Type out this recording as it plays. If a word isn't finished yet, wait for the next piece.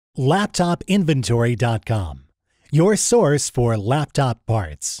LaptopInventory.com, your source for laptop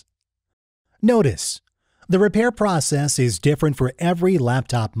parts. Notice, the repair process is different for every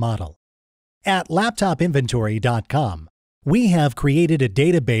laptop model. At LaptopInventory.com, we have created a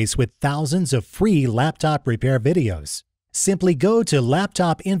database with thousands of free laptop repair videos. Simply go to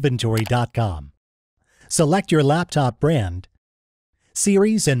LaptopInventory.com. Select your laptop brand,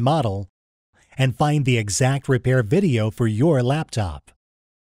 series and model, and find the exact repair video for your laptop.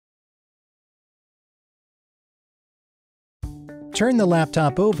 Turn the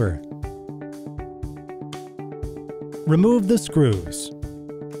laptop over. Remove the screws.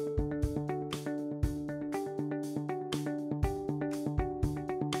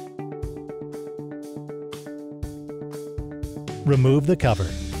 Remove the cover.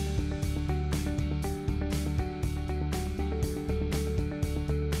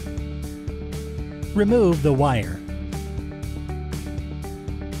 Remove the wire.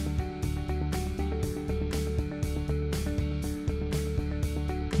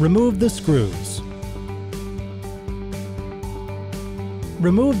 Remove the screws.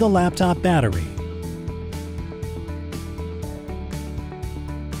 Remove the laptop battery.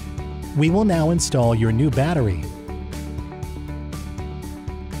 We will now install your new battery.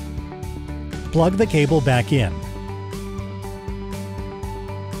 Plug the cable back in.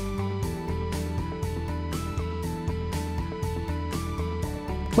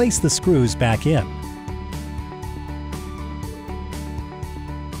 Place the screws back in.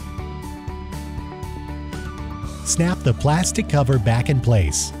 Snap the plastic cover back in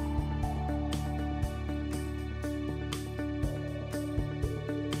place.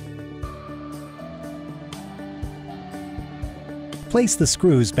 Place the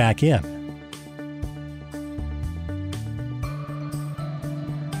screws back in.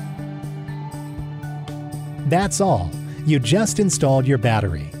 That's all. You just installed your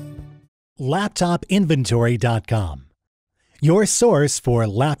battery. LaptopInventory.com, your source for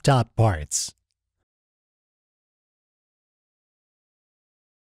laptop parts.